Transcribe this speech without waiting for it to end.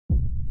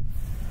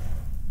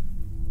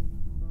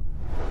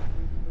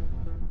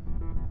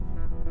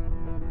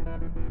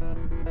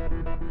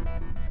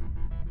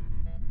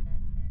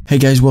Hey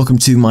guys, welcome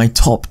to my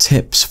top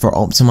tips for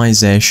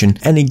optimization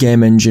any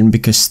game engine,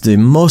 because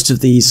most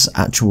of these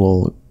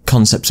actual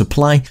concepts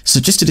apply. So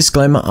just a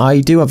disclaimer,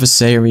 I do have a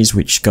series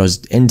which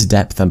goes into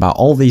depth about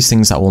all these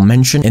things that we'll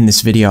mention in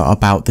this video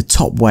about the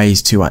top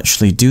ways to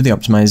actually do the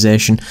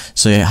optimization.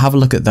 So have a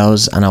look at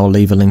those and I'll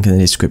leave a link in the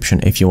description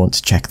if you want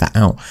to check that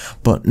out.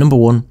 But number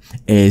one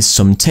is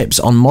some tips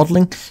on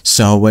modeling.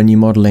 So when you're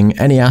modeling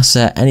any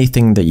asset,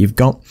 anything that you've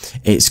got,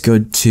 it's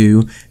good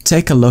to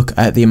take a look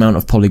at the amount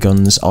of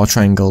polygons or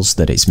triangles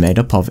that it's made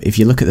up of. If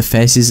you look at the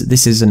faces,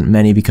 this isn't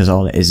many because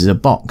all it is a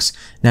box.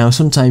 Now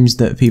sometimes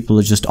that people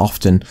are just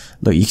often,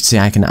 look, you can see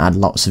I can add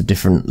lots of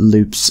different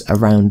loops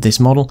around this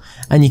model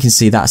and you can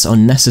see that's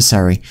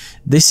unnecessary.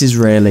 This is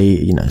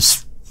really, you know,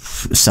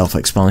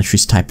 self-explanatory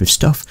type of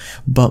stuff,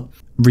 but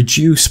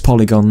reduce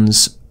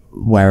polygons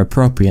where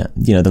appropriate.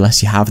 You know, the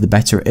less you have the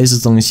better it is,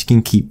 as long as you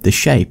can keep the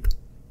shape.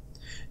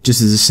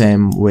 Just as the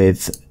same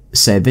with,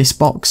 say, this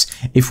box.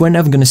 If we're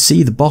never going to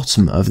see the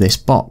bottom of this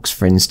box,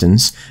 for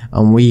instance,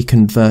 and we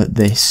convert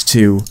this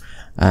to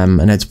an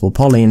editable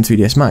poly in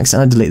 3ds Max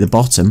and I delete the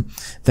bottom,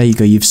 there you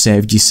go, you've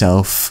saved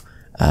yourself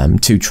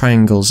two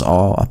triangles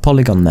or a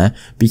polygon there,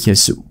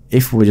 because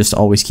if we just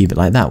always keep it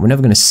like that, we're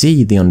never going to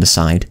see the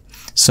underside,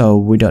 so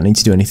we don't need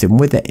to do anything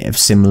with it. If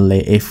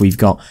similarly, if we've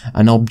got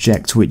an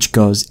object which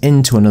goes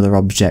into another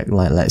object,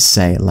 like let's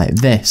say like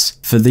this,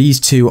 for these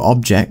two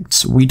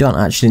objects we don't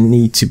actually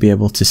need to be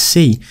able to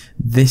see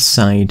this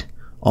side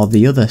or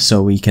the other,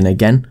 so we can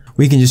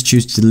just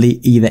choose to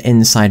delete either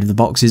inside of the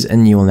boxes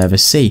and you will never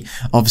see.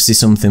 Obviously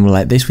something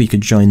like this, we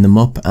could join them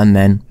up and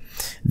then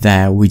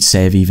there we'd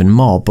save even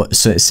more. But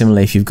so it's similar,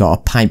 if you've got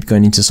a pipe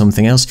going into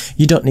something else,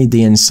 you don't need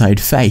the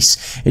inside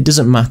face. It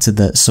doesn't matter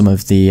that some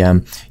of the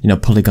you know,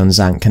 polygons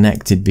aren't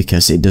connected,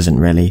 because it doesn't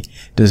really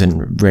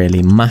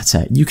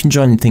matter. You can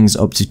join things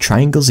up to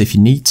triangles if you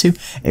need to.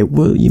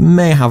 You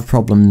may have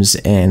problems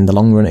in the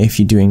long run if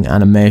you're doing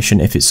animation,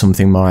 if it's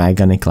something more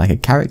organic like a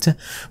character,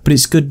 but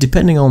it's good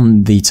depending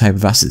on the type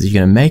of asset that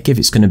you're going to make. If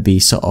it's going to be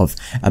sort of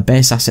a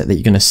base asset that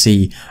you're going to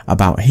see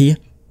about here,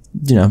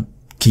 you know,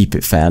 keep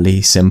it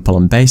fairly simple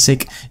and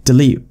basic.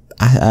 Delete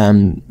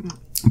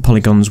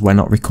polygons where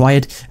not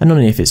required, and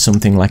only if it's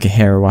something like a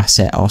hero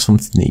asset or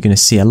something that you're going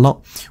to see a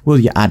lot will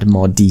you add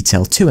more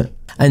detail to it.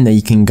 And then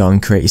you can go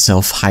and create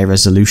yourself high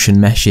resolution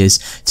meshes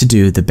to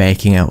do the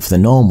baking out for the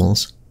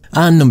normals.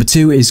 And number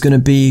two is going to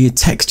be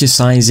texture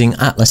sizing,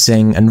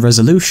 atlasing and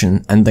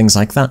resolution and things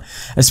like that,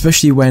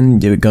 especially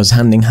when it goes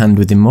hand in hand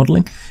within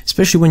modeling,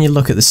 especially when you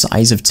look at the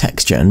size of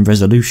texture and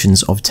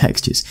resolutions of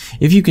textures.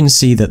 If you can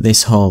see that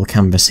this whole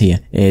canvas here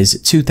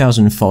is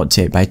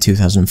 2048 by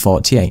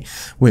 2048,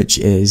 which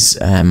is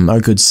a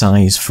good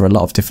size for a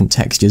lot of different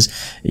textures.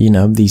 You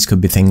know, these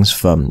could be things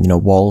from, you know,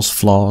 walls,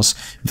 floors,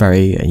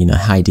 very, you know,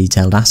 high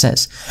detailed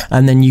assets.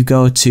 And then you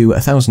go to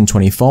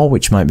 1024,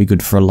 which might be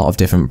good for a lot of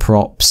different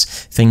props,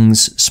 things,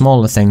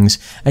 smaller things,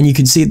 and you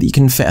can see that you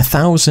can fit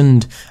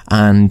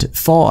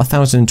 1004,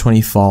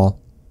 1024,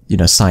 you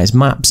know, size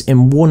maps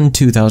in one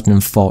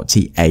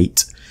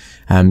 2048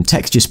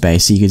 texture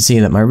space. So you can see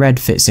that my red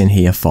fits in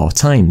here 4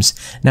 times.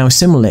 Now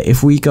similarly,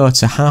 if we go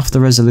to half the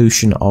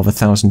resolution of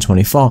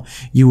 1024,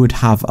 you would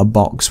have a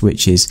box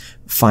which is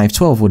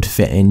 512 would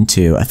fit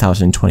into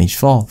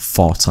 1024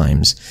 4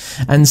 times.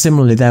 And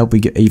similarly, they'll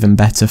be even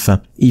better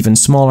for even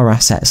smaller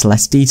assets,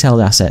 less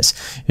detailed assets.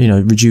 You know,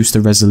 reduce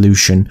the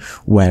resolution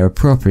where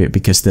appropriate,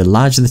 because the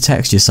larger the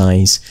texture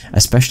size,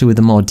 especially with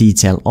the more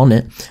detail on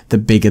it, the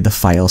bigger the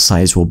file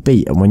size will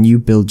be. And when you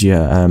build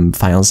your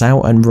files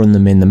out and run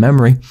them in the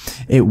memory,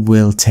 it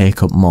will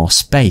take up more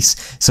space.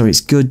 So it's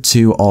good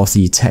to author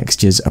your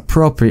textures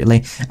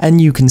appropriately,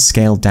 and you can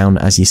scale down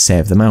as you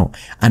save them out.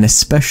 And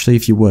especially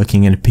if you're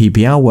working in a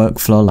PBR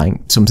workflow like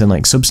something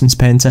like Substance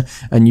Painter,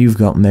 and you've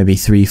got maybe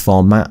 3,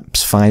 4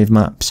 maps, 5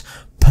 maps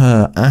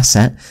per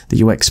asset that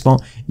you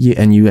export,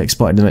 and you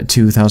exported them at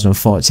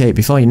 2048,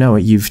 before you know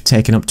it, you've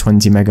taken up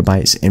 20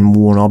 megabytes in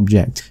one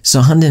object.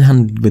 So hand in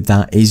hand with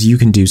that is you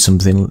can do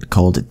something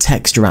called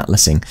texture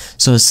atlasing.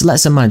 So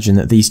let's imagine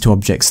that these two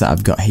objects that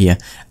I've got here,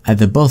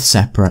 they're both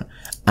separate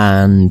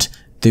and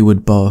they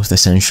would both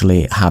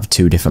essentially have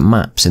 2 different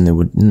maps, and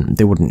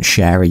they wouldn't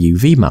share a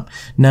UV map.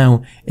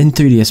 Now in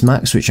 3ds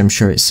Max, which I'm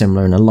sure it's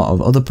similar in a lot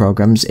of other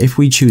programs, if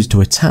we choose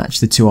to attach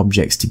the 2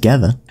 objects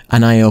together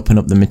and I open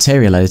up the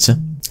material editor,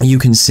 you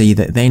can see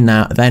that they're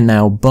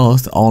now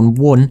both on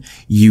one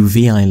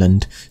UV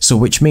island. So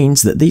which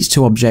means that these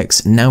 2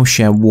 objects now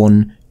share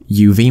one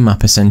UV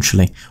map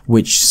essentially,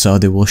 so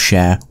they will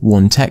share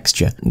one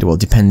texture. Well, it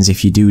depends,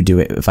 if you do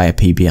it via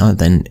PBR,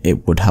 then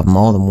it would have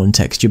more than one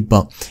texture,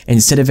 but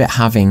instead of it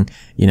having,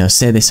 you know,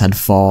 say this had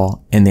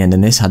 4 in the end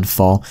and this had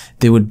 4,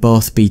 they would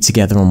both be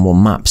together on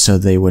one map, so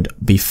they would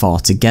be 4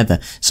 together.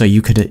 So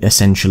you could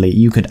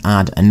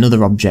add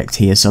another object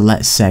here. So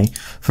let's say,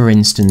 for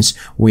instance,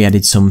 we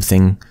added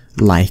something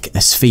like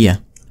a sphere.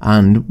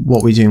 And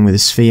what we're doing with a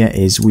sphere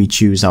is we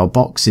choose our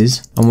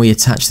boxes and we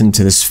attach them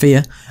to the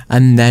sphere,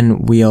 and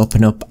then we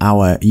open up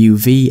our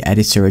UV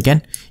editor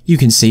again. You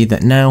can see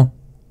that now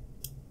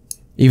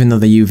Even though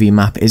the UV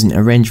map isn't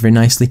arranged very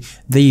nicely,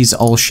 these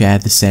all share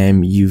the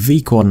same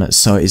UV coordinates,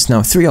 so it's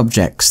now 3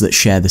 objects that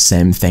share the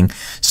same thing.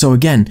 So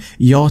again,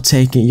 you're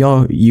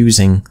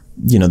using,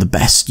 you know, the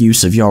best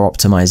use of your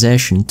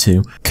optimization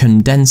to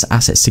condense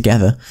assets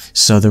together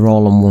so they're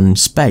all on one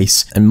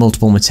space and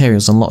multiple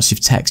materials and lots of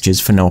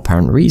textures for no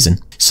apparent reason.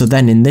 So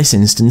then in this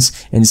instance,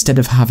 instead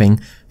of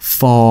having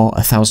 4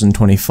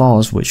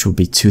 1024s, which would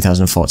be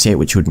 2048,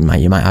 which would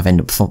you might have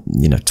end up,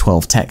 you know,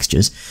 12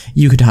 textures,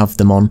 you could have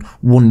them on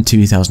one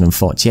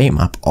 2048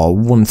 map or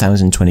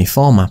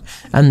 1024 map,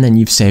 and then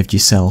you've saved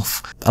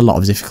yourself a lot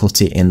of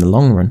difficulty in the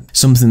long run.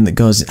 Something that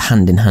goes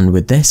hand in hand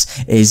with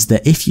this is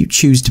that if you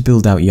choose to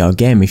build out your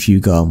game, if you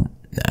go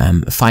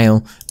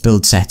file,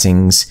 build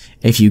settings,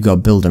 if you go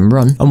build and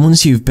run, and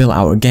once you've built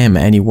out a game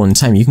at any one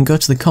time, you can go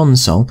to the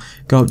console,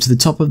 go up to the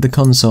top of the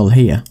console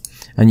here,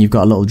 and you've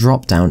got a little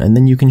drop down, and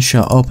then you can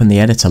open the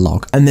editor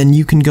log, and then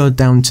you can go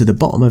down to the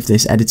bottom of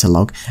this editor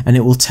log, and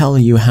it will tell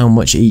you how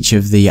much each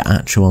of the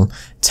actual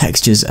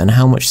textures and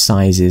how much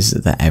sizes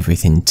that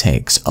everything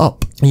takes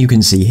up. You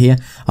can see here,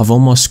 I've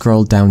almost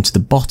scrolled down to the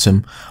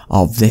bottom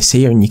of this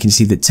here, and you can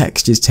see that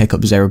textures take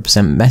up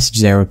 0%, message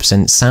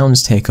 0%,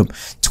 sounds take up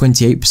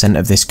 28%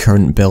 of this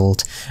current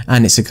build,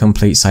 and it's a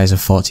complete size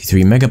of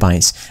 43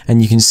 megabytes.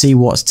 And you can see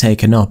what's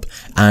taken up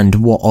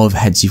and what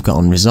overheads you've got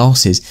on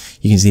resources.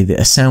 You can see that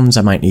the sounds,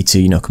 I might need to,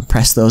 you know,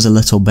 compress those a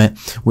little bit,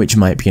 which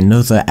might be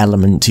another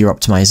element to your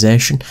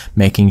optimization,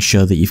 making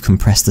sure that you've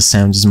compressed the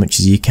sounds as much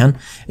as you can,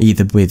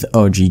 either with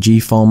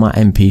OGG format,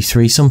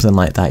 MP3, something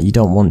like that. You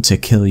don't want to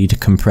kill your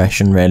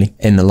compression really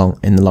in the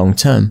long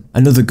term.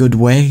 Another good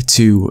way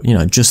to, you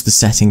know, adjust the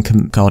setting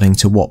according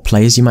to what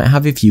players you might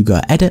have. If you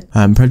go edit,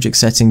 project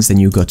settings, then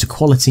you go to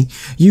quality.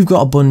 You've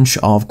got a bunch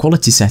of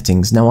quality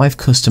settings. Now I've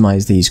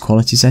customized these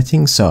quality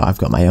settings, so I've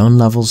got my own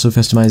levels of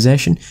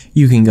customization.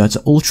 You can go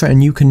to ultra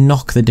and you can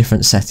knock the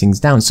different settings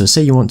down. So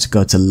say you want to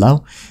go to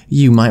low,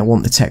 you might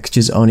want the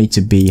textures only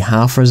to be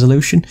half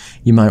resolution.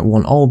 You might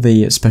want all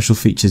the special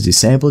features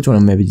disabled. You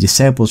want to maybe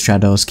disable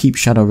shadows, keep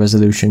shadow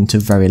resolution to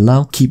very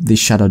low, keep the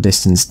shadow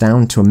distance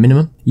down to a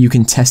minimum. You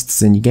can test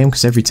this in your game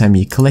because every time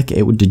you click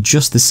it would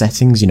adjust the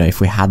settings. You know, if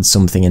we had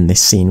something in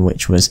this scene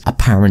which was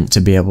apparent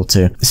to be able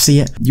to see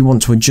it, you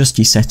want to adjust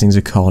your settings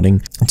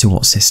according to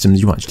what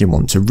systems you actually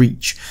want to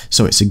reach.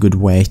 So it's a good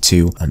way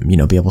to, you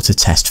know, be able to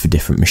test for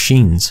different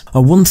machines.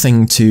 One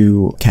thing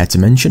to care to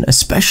mention,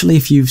 especially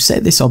if you've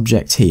set this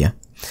object here,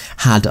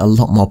 had a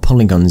lot more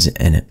polygons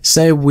in it.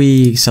 Say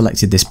we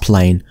selected this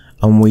plane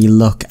and we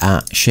look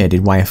at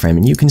shaded wireframe,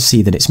 and you can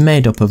see that it's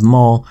made up of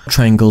more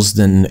triangles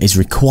than is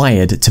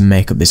required to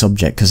make up this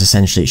object, because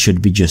essentially it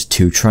should be just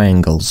 2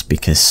 triangles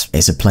because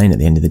it's a plane at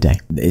the end of the day.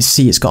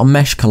 See, it's got a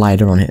mesh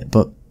collider on it,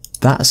 but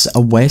that's a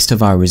waste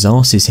of our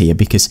resources here,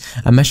 because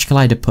a mesh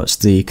collider puts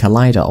the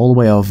collider all the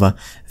way over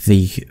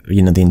the,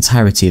 you know, the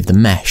entirety of the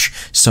mesh,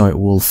 so it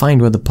will find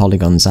where the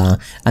polygons are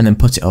and then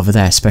put it over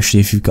there, especially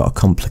if you've got a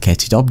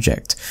complicated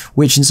object,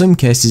 which in some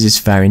cases is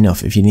fair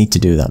enough. If you need to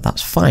do that,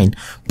 that's fine.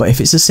 But if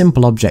it's a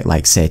simple object,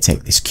 like say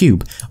take this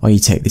cube or you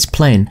take this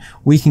plane,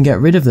 we can get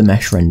rid of the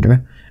mesh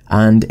renderer.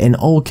 And in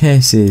all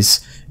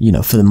cases, you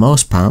know, for the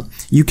most part,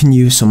 you can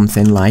use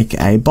something like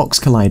a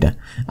box collider,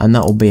 and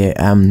that will be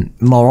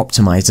more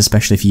optimized,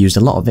 especially if you use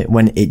a lot of it,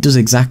 when it does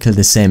exactly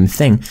the same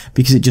thing,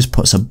 because it just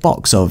puts a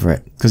box over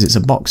it. Because it's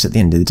a box at the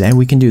end of the day,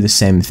 we can do the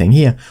same thing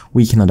here.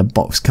 We can add a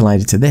box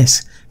collider to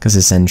this, because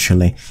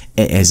essentially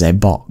it is a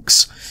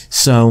box.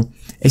 So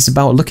it's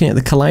about looking at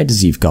the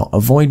colliders you've got.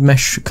 Avoid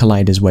mesh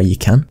colliders where you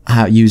can.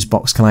 Use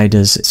box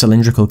colliders,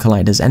 cylindrical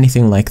colliders,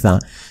 anything like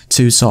that,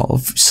 to sort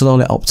of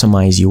slowly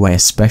optimize your way,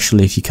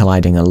 especially if you're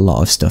colliding a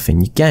lot of stuff in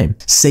your game.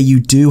 Say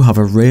you do have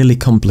a really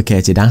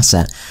complicated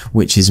asset,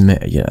 which is,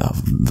 you know,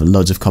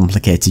 loads of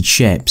complicated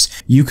shapes.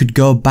 You could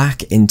go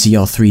back into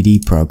your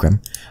 3D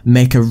program,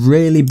 make a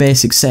really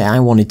basic, say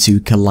I wanted to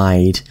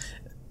collide,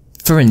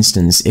 for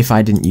instance, if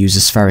I didn't use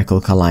a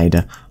spherical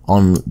collider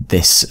on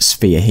this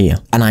sphere here,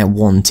 and I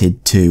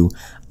wanted to,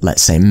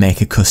 let's say, make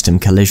a custom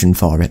collision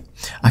for it,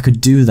 I could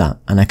do that,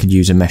 and I could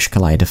use a mesh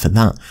collider for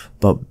that.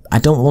 But I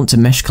don't want to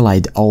mesh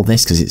collide all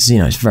this because it's, you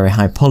know, it's very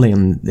high poly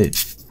and it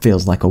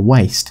feels like a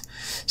waste.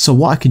 So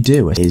what I could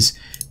do is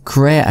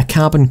create a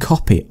carbon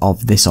copy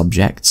of this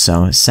object.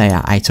 So say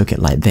I took it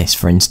like this,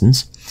 for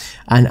instance,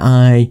 and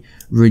I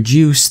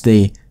reduce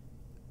the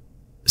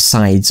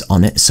sides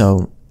on it.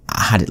 So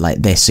I had it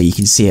like this, so you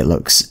can see it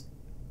looks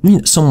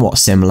somewhat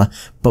similar,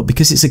 but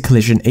because it's a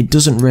collision, it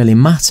doesn't really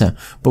matter.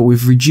 But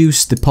we've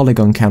reduced the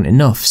polygon count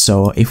enough,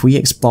 so if we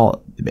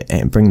export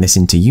and bring this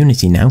into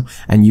Unity now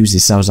and use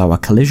this as our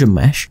collision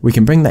mesh, we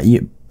can bring that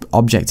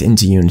object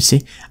into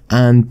Unity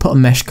and put a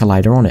mesh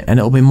collider on it, and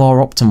it'll be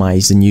more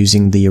optimized than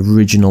using the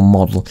original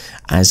model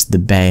as the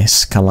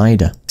base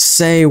collider.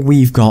 Say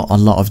we've got a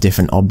lot of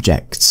different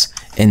objects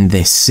in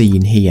this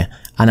scene here,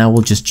 and I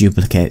will just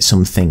duplicate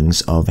some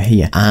things over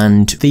here,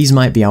 and these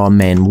might be our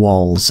main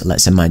walls,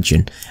 let's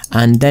imagine,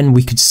 and then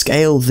we could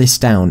scale this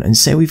down and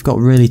say we've got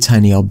really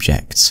tiny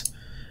objects,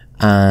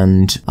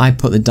 and I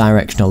put the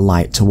directional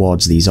light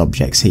towards these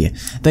objects here.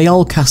 They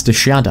all cast a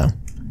shadow,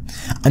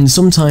 And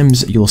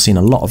sometimes you'll see in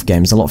a lot of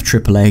games, a lot of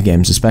AAA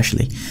games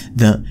especially,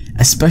 that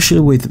especially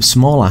with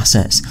small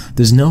assets,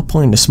 there's no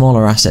point in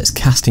smaller assets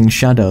casting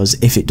shadows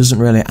if it doesn't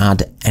really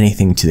add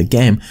anything to the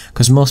game,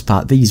 because most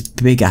part these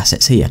big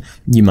assets here,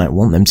 you might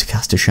want them to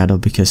cast a shadow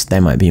because they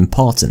might be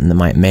important and they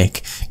might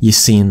make your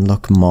scene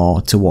look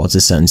more towards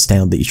a certain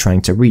scale that you're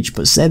trying to reach.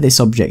 But say this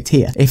object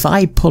here, if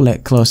I pull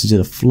it closer to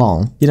the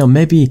floor, you know,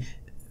 maybe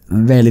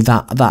really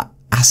that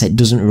asset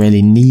doesn't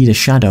really need a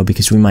shadow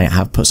because we might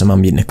have put some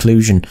ambient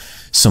occlusion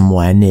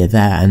somewhere near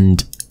there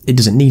and it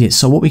doesn't need it.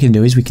 So what we can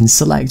do is we can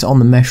select on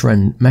the mesh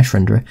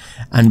renderer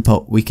and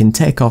we can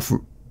take off,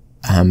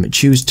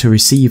 choose to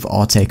receive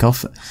or take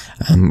off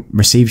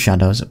receive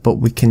shadows, but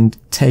we can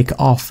take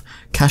off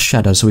cast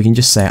shadows, so we can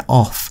just say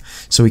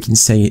off. So we can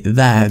say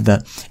there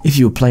that if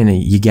you were playing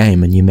your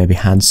game and you maybe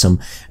had some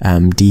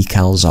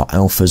decals or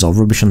alphas or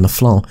rubbish on the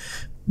floor,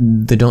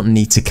 they don't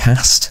need to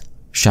cast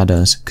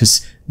shadows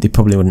because they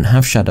probably wouldn't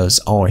have shadows.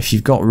 Or if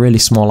you've got really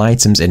small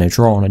items in a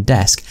drawer on a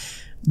desk,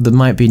 there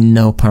might be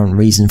no apparent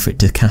reason for it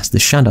to cast the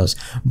shadows,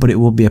 but it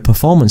will be a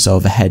performance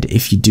overhead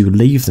if you do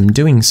leave them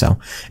doing so.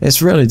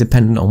 It's really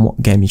dependent on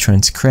what game you're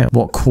trying to create,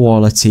 what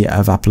quality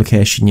of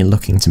application you're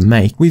looking to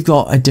make. We've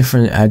got a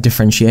different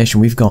differentiation.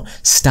 We've got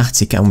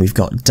static and we've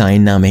got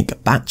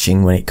dynamic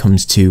batching when it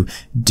comes to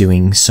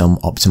doing some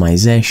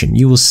optimization.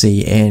 You will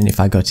see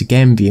if I go to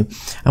game view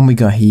and we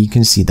go here, you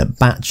can see that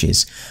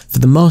batches, for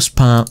the most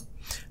part,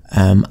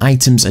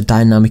 items are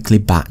dynamically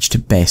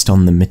batched based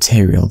on the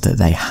material that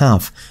they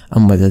have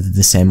and whether they're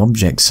the same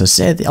objects. So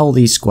say all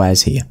these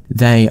squares here,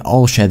 they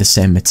all share the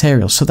same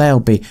material, so they'll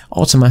be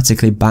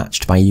automatically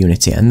batched by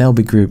Unity and they'll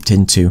be grouped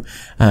into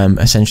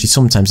essentially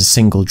sometimes a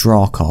single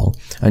draw call,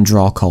 and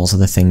draw calls are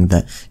the thing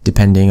that,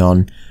 depending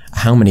on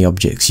how many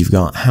objects you've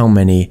got, how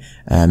many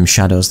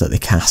shadows that they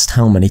cast,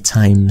 how many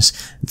times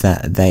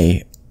that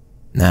they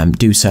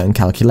do certain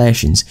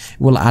calculations,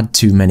 will add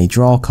too many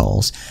draw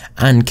calls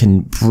and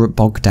can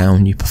bog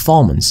down your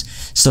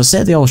performance. So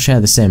say they all share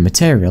the same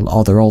material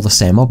or they're all the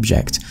same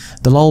object,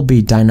 they'll all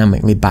be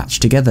dynamically batched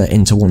together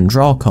into one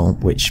draw call,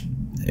 which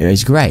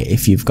is great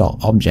if you've got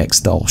objects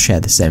that all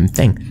share the same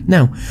thing.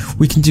 Now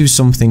we can do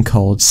something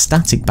called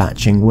static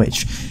batching,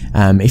 which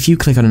if you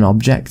click on an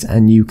object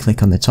and you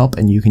click on the top,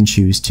 and you can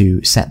choose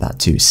to set that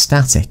to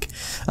static,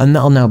 and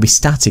that'll now be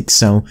static.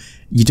 So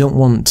you don't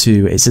want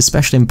to, it's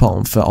especially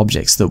important for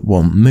objects that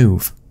won't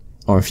move,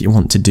 or if you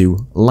want to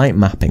do light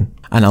mapping,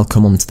 and I'll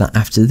come on to that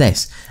after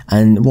this.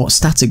 And what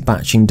static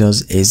batching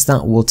does is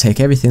that will take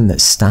everything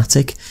that's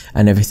static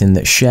and everything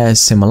that shares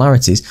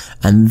similarities,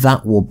 and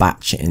that will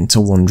batch it into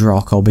one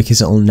draw call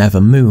because it'll never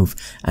move,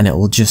 and it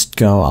will just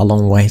go a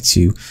long way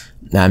to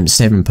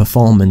saving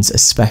performance,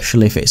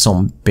 especially if it's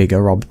on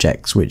bigger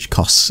objects which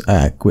cast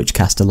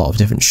a lot of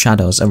different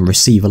shadows and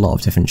receive a lot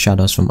of different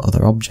shadows from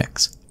other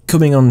objects.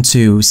 Coming on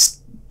to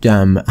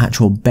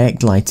actual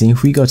baked lighting,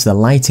 if we go to the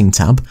lighting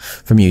tab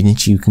from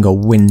Unity, you can go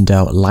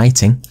window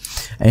lighting,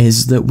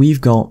 is that we've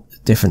got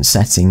different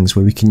settings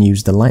where we can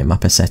use the light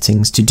mapper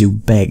settings to do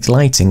baked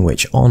lighting,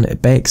 which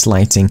bakes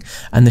lighting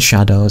and the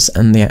shadows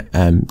and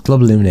the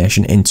global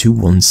illumination into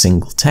one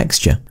single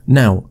texture.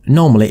 Now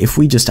normally if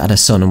we just add a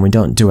sun and we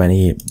don't do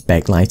any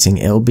baked lighting,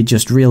 it'll be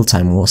just real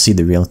time, and we'll see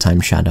the real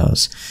time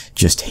shadows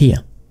just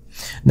here.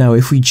 Now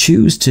if we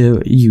choose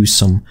to use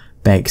some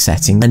bake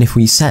setting, and if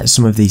we set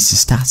some of these to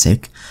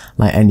static,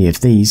 like any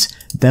of these,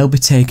 they'll be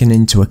taken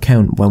into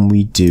account when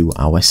we do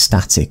our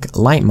static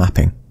light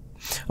mapping.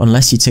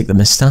 Unless you take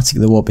them as static,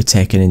 they won't be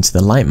taken into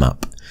the light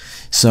map.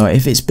 So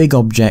if it's big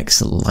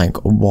objects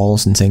like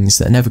walls and things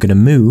that are never going to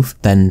move,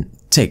 then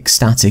take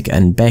static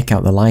and bake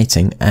out the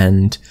lighting,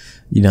 and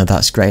you know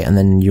that's great, and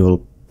then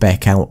you'll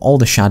bake out all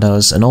the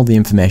shadows and all the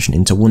information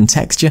into one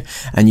texture,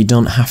 and you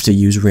don't have to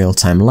use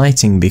real-time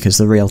lighting because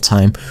the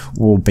real-time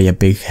will be a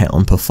big hit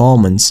on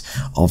performance,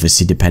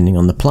 obviously depending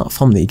on the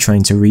platform that you're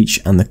trying to reach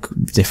and the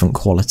different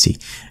quality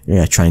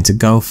you're trying to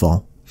go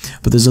for.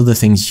 But there's other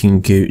things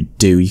you can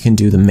do. You can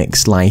do the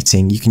mixed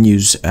lighting, you can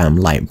use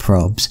light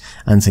probes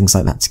and things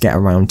like that to get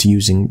around to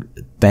using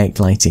baked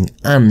lighting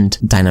and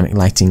dynamic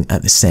lighting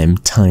at the same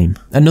time.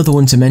 Another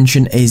one to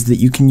mention is that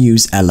you can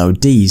use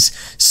LODs.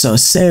 So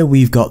say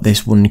we've got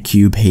this one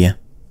cube here.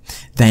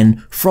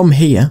 Then from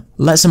here,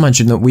 let's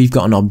imagine that we've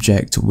got an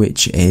object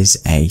which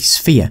is a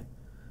sphere.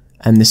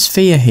 And the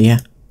sphere here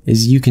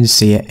is, you can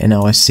see it in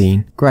our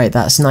scene. Great,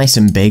 that's nice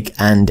and big,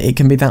 and it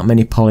can be that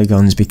many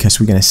polygons because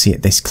we're going to see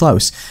it this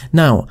close.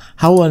 Now,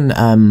 how one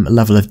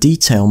level of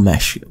detail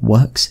mesh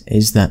works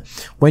is that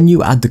when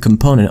you add the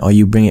component or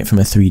you bring it from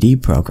a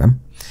 3D program,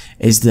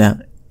 is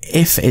that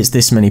if it's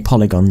this many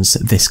polygons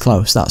this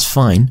close, that's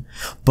fine.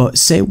 But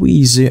say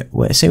we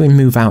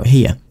move out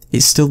here,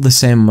 it's still the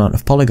same amount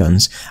of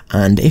polygons,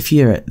 and if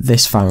you're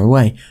this far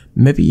away,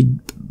 maybe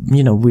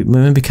you know, we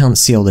maybe can't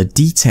see all the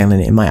detail in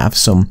it. It might have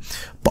some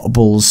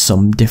bubbles,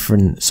 some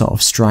different sort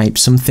of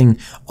stripes, something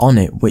on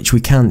it which we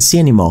can't see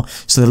anymore.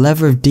 So the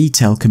level of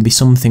detail can be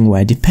something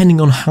where, depending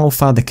on how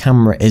far the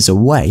camera is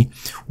away,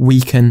 we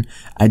can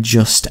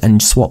adjust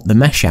and swap the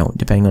mesh out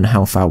depending on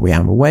how far we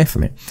are away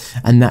from it.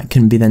 And that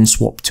can be then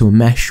swapped to a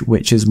mesh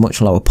which is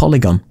much lower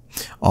polygon,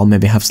 or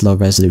maybe have low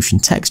resolution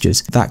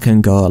textures. That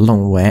can go a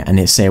long way.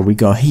 And say we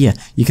go here,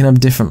 you can have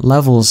different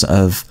levels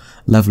of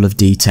level of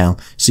detail,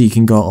 so you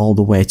can go all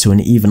the way to an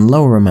even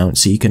lower amount,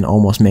 so you can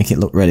almost make it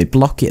look really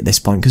blocky at this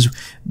point, because,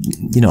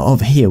 you know,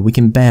 over here we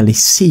can barely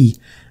see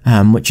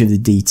much of the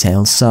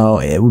detail, so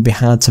it would be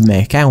hard to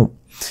make out.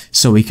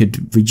 So we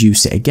could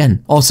reduce it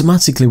again.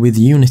 Automatically with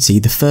Unity,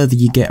 the further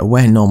you get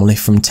away normally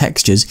from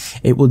textures,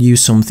 it will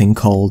use something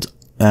called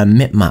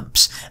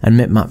mipmaps, and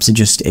mipmaps are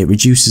just, it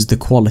reduces the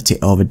quality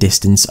over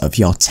distance of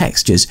your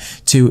textures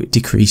to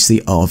decrease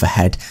the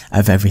overhead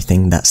of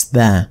everything that's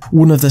there.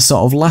 One of the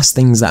sort of last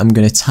things that I'm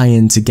going to tie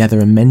in together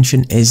and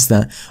mention is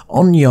that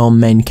on your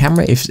main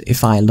camera,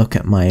 if I look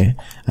at my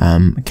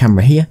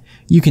camera here,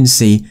 you can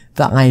see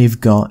that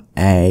I've got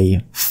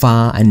a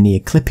far and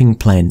near clipping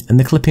plane, and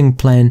the clipping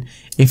plane,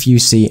 if you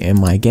see it in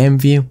my game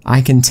view,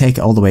 I can take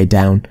it all the way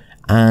down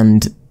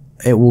and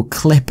it will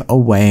clip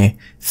away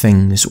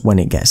things when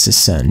it gets a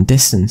certain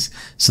distance.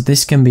 So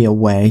this can be a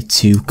way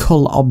to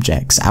cull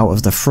objects out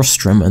of the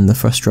frustum, and the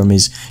frustum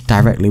is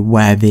directly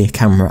where the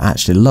camera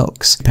actually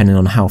looks, depending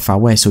on how far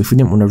away. So if we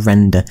didn't want to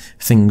render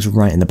things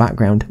right in the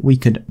background, we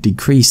could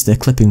decrease the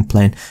clipping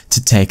plane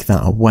to take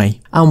that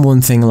away. And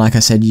one thing, like I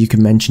said, you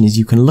can mention is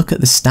you can look at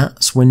the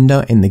stats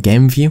window in the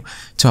game view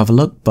to have a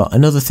look, but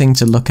another thing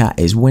to look at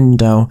is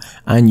window,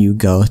 and you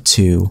go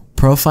to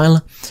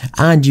profiler,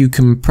 and you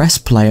can press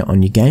play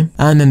on your game,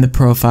 and then the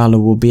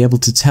profiler will be able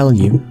to tell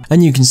you,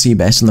 and you can see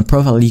based on the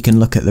profiler, you can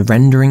look at the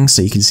rendering,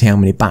 so you can see how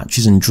many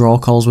batches and draw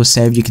calls were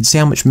saved, you can see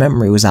how much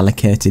memory was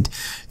allocated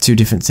to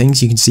different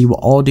things, you can see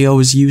what audio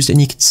was used, and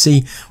you can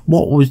see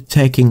what was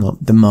taking up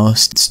the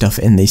most stuff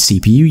in the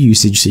CPU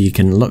usage. So you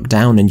can look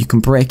down and you can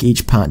break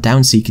each part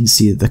down, so you can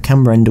see that the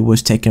camera render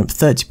was taking up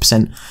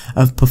 30%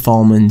 of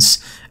performance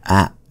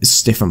at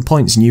different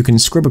points, and you can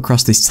scrub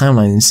across this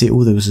timeline and see,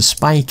 oh, there was a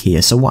spike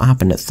here. So what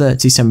happened at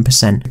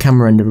 37%? The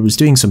camera render was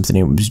doing something,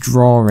 it was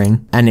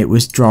drawing, and it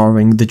was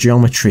drawing the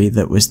geometry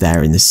that was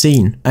there in the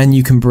scene. And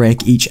you can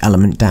break each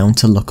element down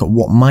to look at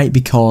what might be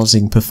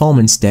causing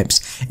performance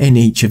dips in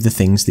each of the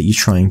things that you're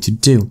trying to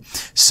do.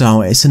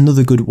 So it's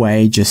another good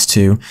way just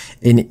to,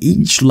 in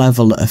each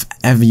level of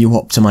ever you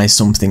optimize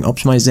something,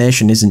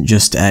 optimization isn't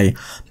just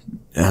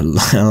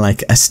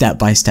like a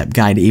step-by-step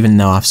guide, even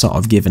though I've sort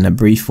of given a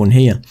brief one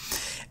here.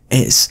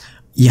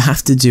 You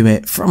have to do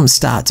it from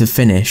start to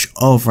finish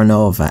over and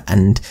over,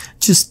 and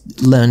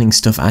just learning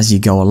stuff as you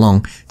go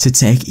along to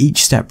take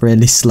each step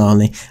really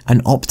slowly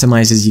and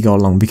optimize as you go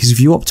along, because if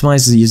you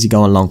optimize as you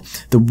go along,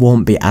 there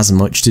won't be as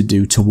much to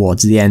do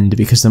towards the end,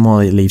 because the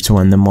more you leave to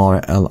end, the more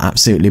it'll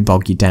absolutely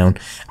bog you down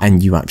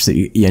and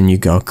you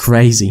go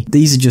crazy.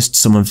 These are just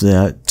some of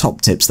the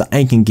top tips that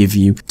I can give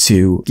you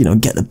to, you know,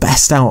 get the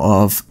best out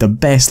of the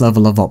base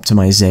level of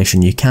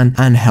optimization you can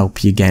and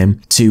help your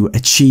game to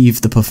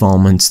achieve the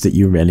performance that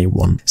you really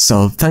want.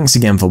 So thanks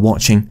again for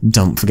watching.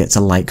 Don't forget to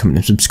like, comment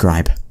and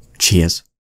subscribe. Cheers.